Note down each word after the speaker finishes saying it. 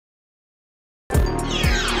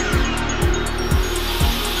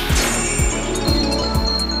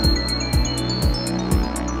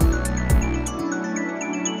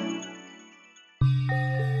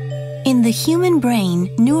In the human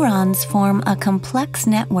brain, neurons form a complex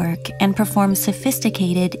network and perform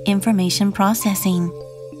sophisticated information processing.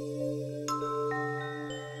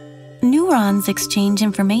 Neurons exchange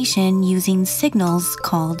information using signals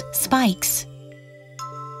called spikes.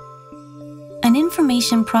 An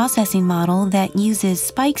information processing model that uses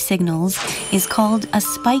spike signals is called a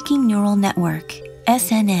spiking neural network,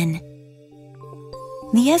 SNN.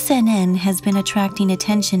 The SNN has been attracting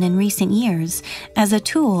attention in recent years as a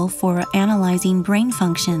tool for analyzing brain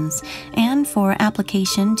functions and for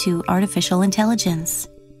application to artificial intelligence.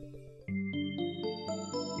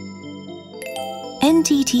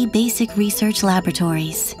 NTT Basic Research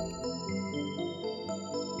Laboratories.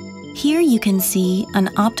 Here you can see an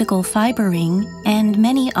optical fiber ring and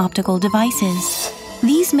many optical devices.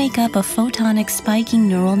 These make up a photonic spiking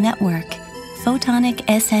neural network, Photonic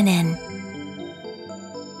SNN.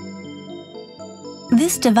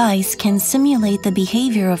 This device can simulate the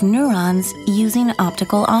behavior of neurons using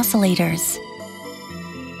optical oscillators.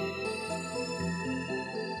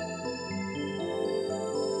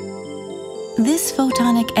 This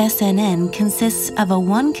photonic SNN consists of a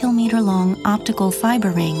 1 kilometer long optical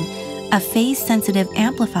fiber ring, a phase-sensitive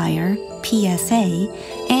amplifier, PSA,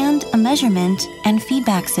 and a measurement and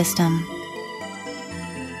feedback system.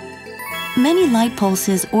 Many light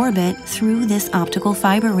pulses orbit through this optical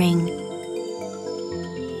fiber ring.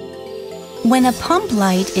 When a pump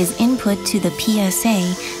light is input to the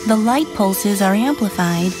PSA, the light pulses are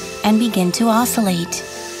amplified and begin to oscillate.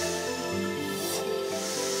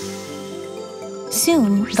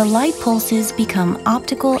 Soon, the light pulses become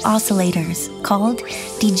optical oscillators called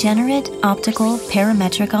degenerate optical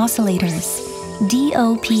parametric oscillators,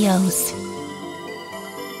 DOPOs.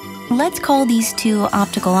 Let's call these two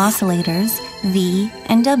optical oscillators V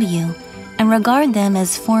and W and regard them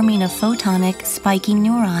as forming a photonic spiking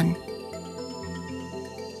neuron.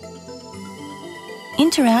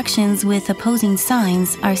 Interactions with opposing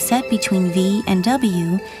signs are set between V and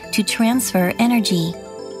W to transfer energy.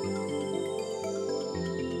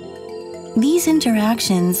 These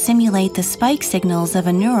interactions simulate the spike signals of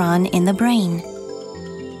a neuron in the brain.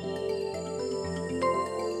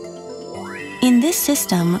 In this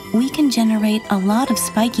system, we can generate a lot of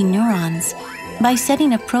spiking neurons. By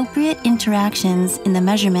setting appropriate interactions in the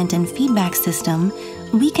measurement and feedback system,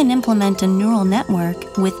 we can implement a neural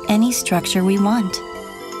network with any structure we want.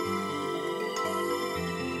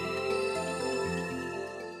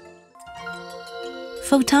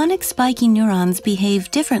 Photonic spiking neurons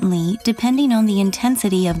behave differently depending on the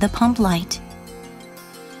intensity of the pump light.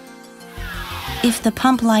 If the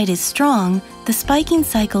pump light is strong, the spiking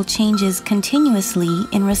cycle changes continuously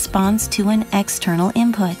in response to an external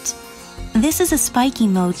input. This is a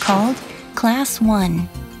spiking mode called Class 1.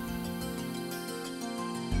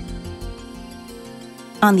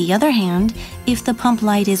 On the other hand, if the pump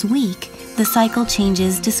light is weak, the cycle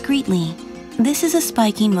changes discretely. This is a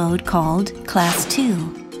spiking mode called Class 2.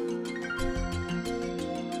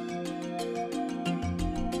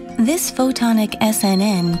 This photonic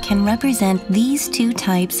SNN can represent these two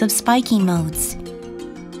types of spiking modes.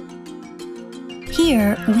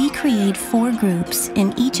 Here, we create 4 groups,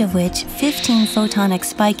 in each of which 15 photonic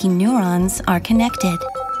spiking neurons are connected.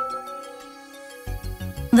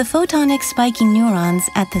 The photonic spiking neurons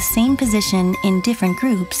at the same position in different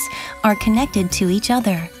groups are connected to each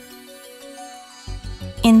other.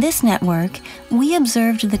 In this network, we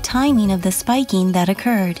observed the timing of the spiking that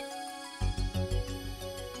occurred.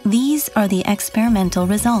 These are the experimental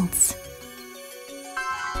results.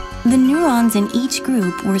 The neurons in each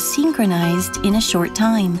group were synchronized in a short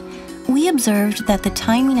time. We observed that the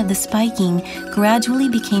timing of the spiking gradually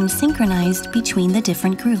became synchronized between the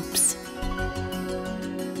different groups.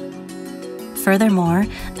 Furthermore,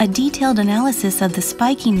 a detailed analysis of the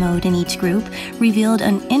spiking mode in each group revealed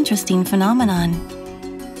an interesting phenomenon.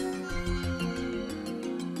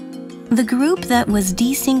 The group that was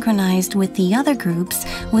desynchronized with the other groups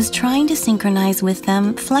was trying to synchronize with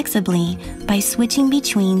them flexibly by switching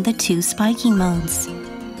between the two spiking modes.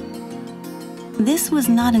 This was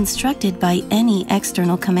not instructed by any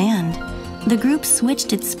external command. The group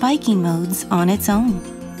switched its spiking modes on its own.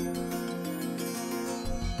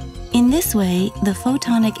 In this way, the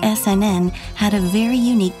photonic SNN had a very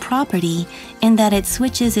unique property in that it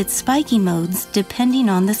switches its spiking modes depending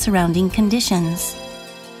on the surrounding conditions.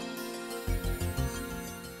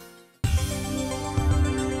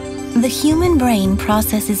 The human brain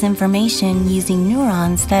processes information using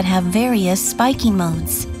neurons that have various spiking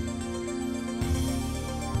modes.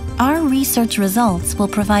 Our research results will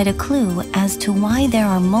provide a clue as to why there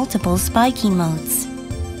are multiple spiking modes.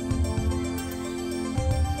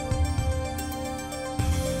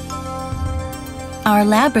 Our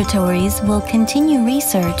laboratories will continue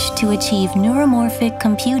research to achieve neuromorphic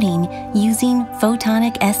computing using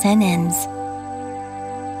photonic SNNs.